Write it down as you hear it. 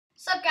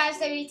What's up, guys?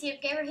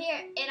 WtmGamer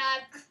here, and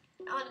I'm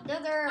on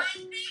another.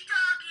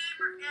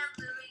 BIGDOGGAMER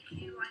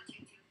and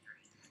LilyQ1223.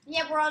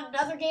 Yeah, we're on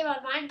another game on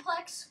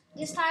WtmPlays.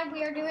 This time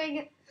we are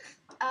doing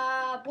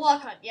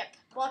block hunt. Yep,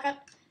 block hunt.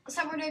 This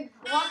time we're doing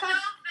block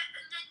hunt.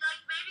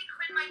 Maybe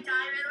Quinn might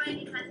die right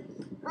away because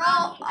We're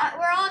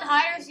all on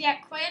hiders. Yeah,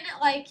 Quinn,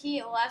 like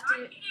he left. I'm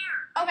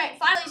here. Okay,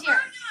 finally he's here.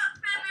 Man,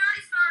 we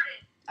already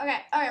started.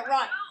 Okay,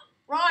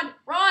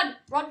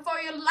 run for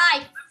your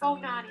life,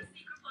 phone naughty.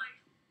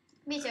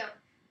 Me too.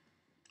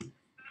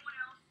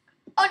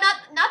 Oh,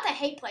 not the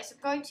hate place. I'm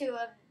going to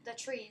the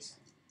trees.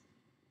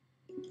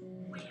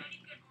 Wait, how do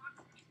you get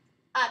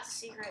on? It's a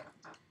secret.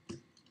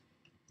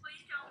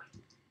 Please tell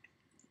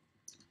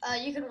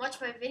me. You can watch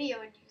my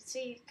video and you can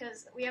see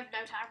because we have no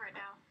time right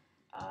now.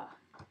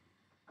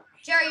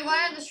 Jerry, you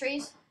want in the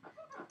trees? I'm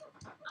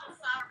a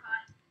flower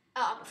pot.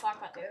 Oh, I'm a flower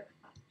pot dude.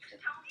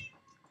 Just tell me.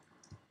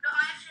 No,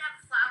 I actually have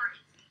a flower in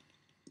me.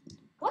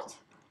 What?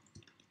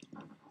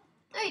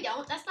 No, you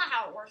don't. That's not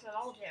how it works at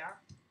all, JR.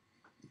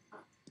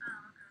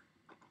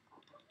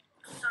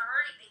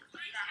 Sorry,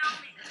 please tell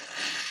me.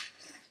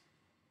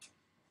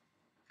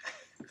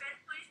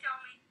 Please tell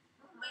me.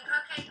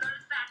 Okay, go to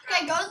the back.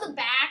 Okay, go to the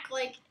back,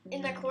 like,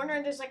 in the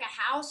corner, there's, like, a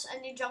house,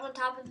 and you jump on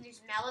top of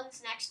these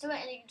melons next to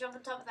it, and you can jump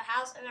on top of the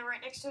house, and then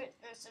right next to it,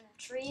 there's some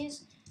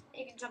trees,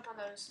 and you can jump on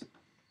those.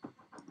 Wait,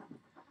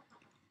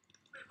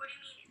 what do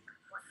you mean?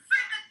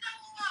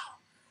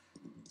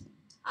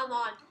 I'm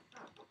on.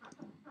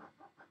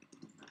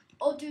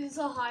 Oh, dude, there's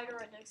a hider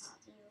right next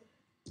to you.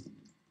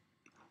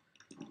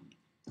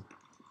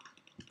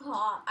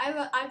 Aw, I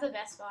have the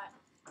best spot.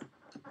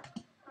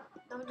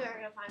 No one's ever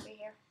gonna find me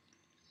here.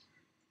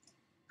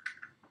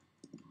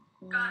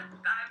 God, I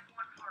have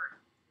one heart.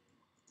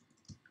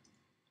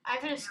 I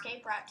have an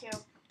escape route too.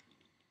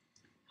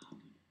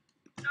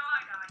 No,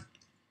 I died.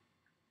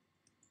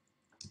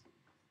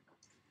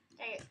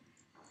 Dang it.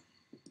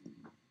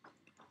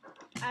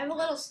 I have a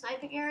little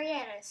sniping area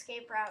and an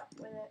escape route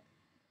with it.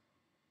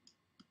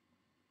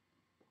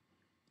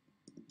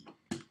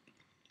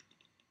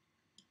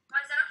 Why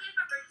is that okay if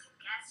I bring some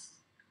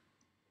guests?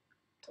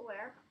 To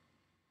where?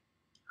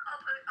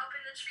 Up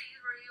in the trees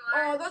where you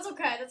are. Oh, that's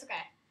okay, that's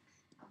okay.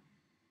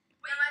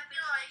 Wait, I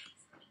feel like,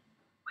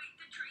 wait,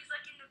 the trees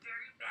like in the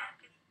very back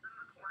in the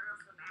corner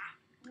of the map.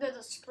 There's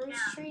the spruce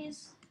Yeah. trees.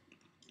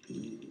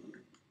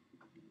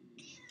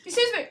 He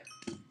sees me!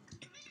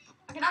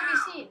 I cannot be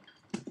seen.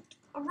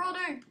 I'm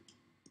running.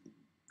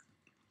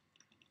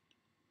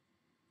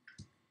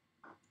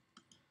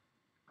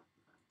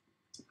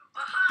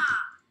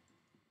 Aha!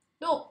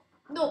 No,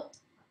 no.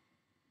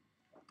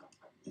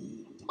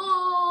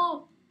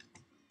 Oh!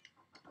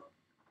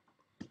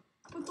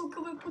 But don't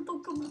come in, but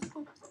don't come in.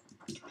 But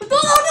no,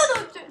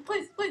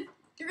 please, please.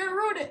 You're gonna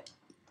ruin it.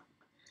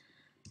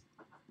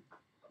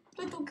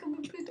 Please don't come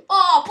in, please.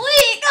 Oh,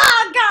 please!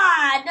 Oh,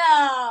 God,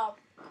 no!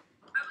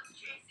 I was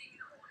chasing you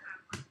the whole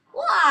time.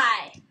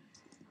 Why?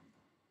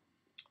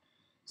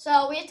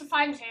 So we have to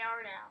find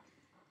JR now.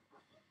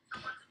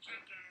 Someone's a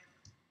chicken.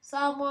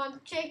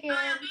 Someone chicken. No,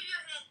 I'll give you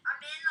a hint.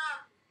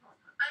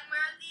 I'm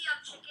where the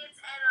chickens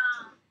and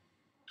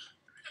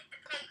the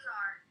pigs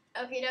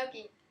are. Okie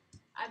dokie.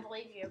 I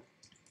believe you.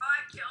 I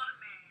killed a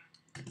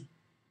man.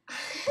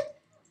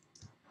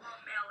 Or a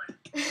melon.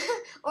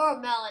 Or a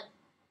melon.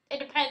 It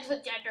depends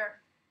what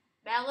gender.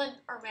 Melon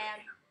or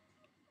man.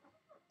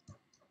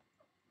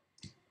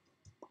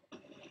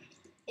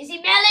 Is he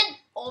melon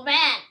or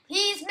man?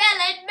 He's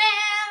melon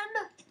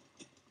man.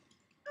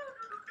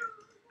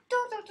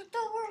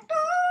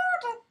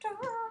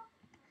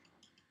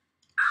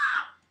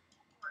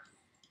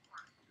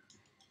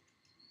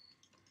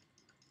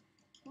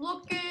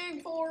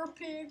 Looking for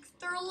pigs,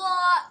 they're a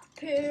lot to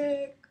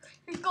pick.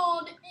 You're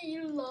gonna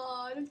eat a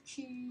lot of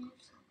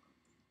cheese.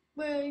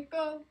 Wake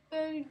up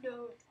and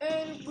note,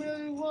 and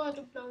really want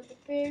to blow the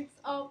pigs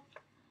up.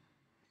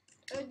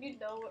 And you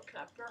know it,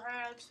 clap your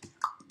hands.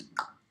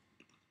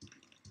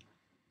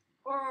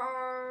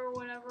 Or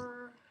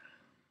whatever.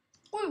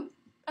 Woo!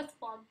 That's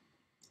fun.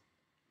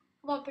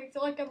 Come on, pigs,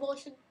 you like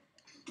demolition?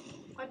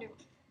 I do.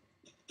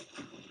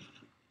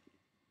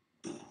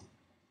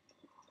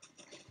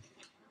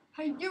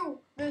 Hey,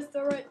 you,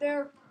 mister, right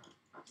there.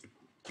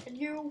 And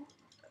you.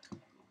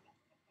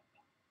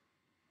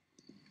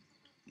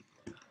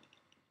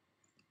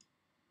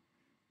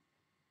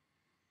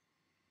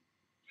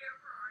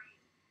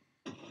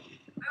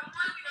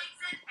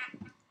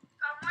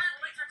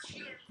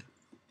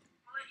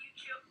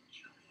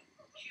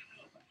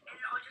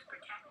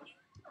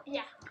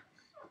 Yeah,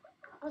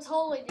 I'll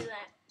totally do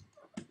that.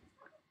 And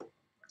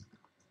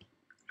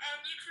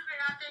YouTube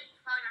out there, he's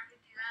probably not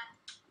gonna do that.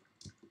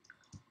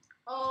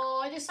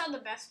 Oh, I just found the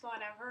best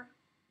spot ever.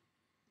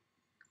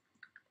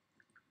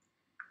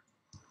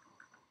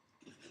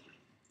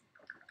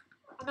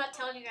 I'm not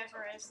telling you guys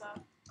where it is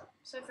though.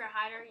 So if you're a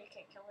hider, you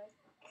can't kill me.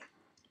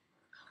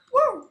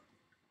 Woo!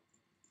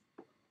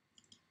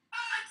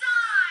 I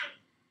died!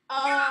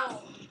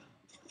 Oh.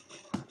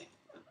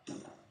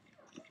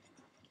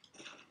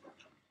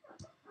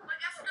 I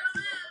guess we're gonna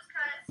lose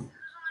because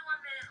there's only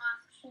 1 minute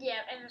left.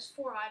 Yeah, and there's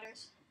 4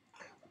 hiders.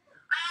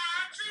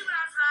 Actually, when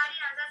I was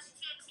hiding, I was at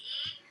TNT,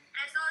 and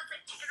I saw this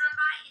like chicken run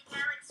by, and he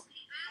had like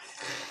speed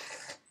boost,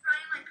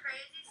 running like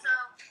crazy. So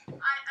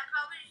I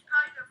probably should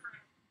go for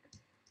him.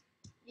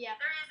 Yeah.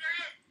 There he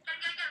is.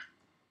 Get him.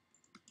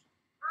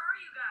 Where are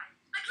you guys?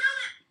 I killed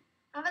him.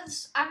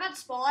 I'm at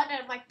spawn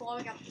and I'm like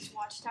blowing up this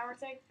watchtower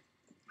thing.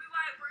 Wait,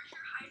 Wyatt, where's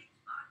your hiding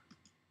spot?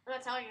 I'm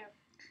gonna tell you.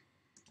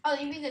 Oh,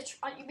 you mean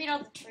you mean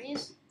on the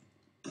trees?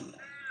 No, the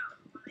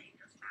one that you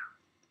just found.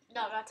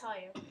 No, I'm not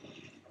telling you. I'll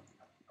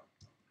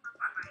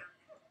find my own.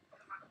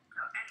 Come on,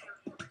 tell any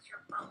of you what's your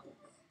bubbles.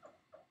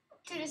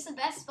 Dude, it's the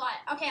best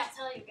spot. Okay, I'll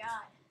tell you,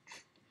 God.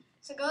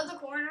 So go to the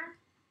corner.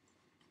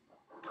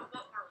 What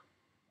world?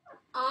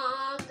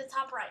 The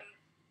top right.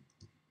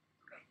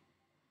 Okay.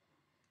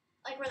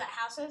 Like where that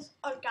house is.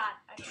 Oh God,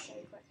 I should show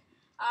you quick.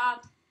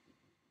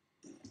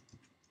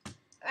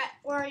 Alright,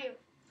 where are you?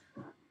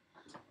 I'm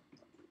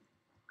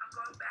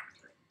going back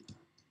to it.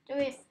 Do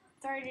we have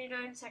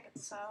 39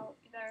 seconds, so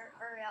you better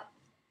hurry up.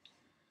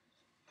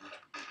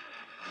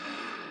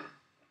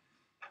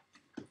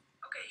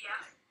 Okay,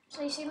 yeah.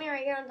 So you see me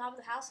right here on top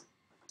of the house?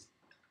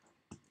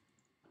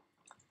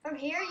 From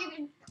here you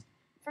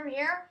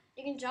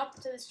can jump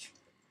to this.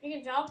 You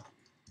can jump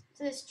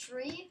to this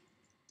tree,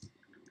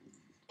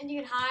 and you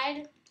can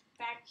hide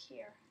back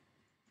here.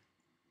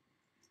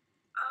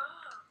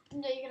 Oh.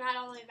 No, you can hide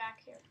all the way back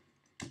here.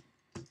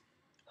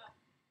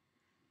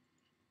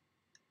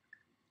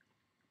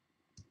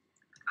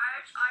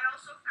 I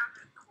also found a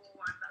cool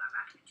one, but I'm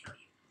not going to tell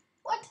you.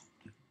 What?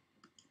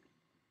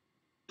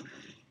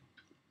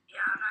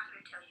 Yeah, I'm not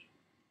going to tell you.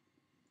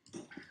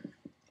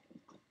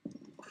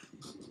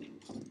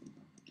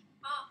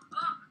 Oh, no,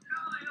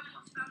 I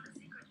almost found the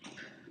secret.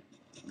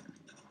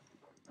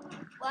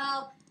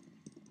 Well,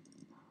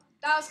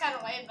 that was kind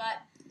of lame, but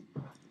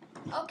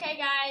okay,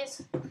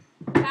 guys.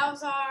 That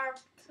was our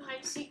hide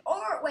and seek.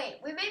 Or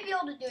wait, we may be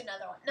able to do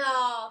another one.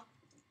 No,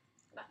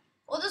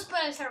 we'll just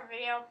put in a separate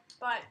video.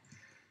 But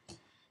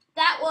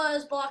that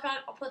was Block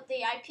On. I'll put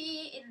the IP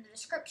in the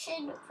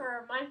description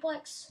for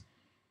Mineplex.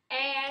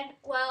 And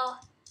well,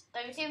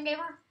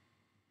 WtmGamer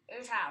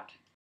is out.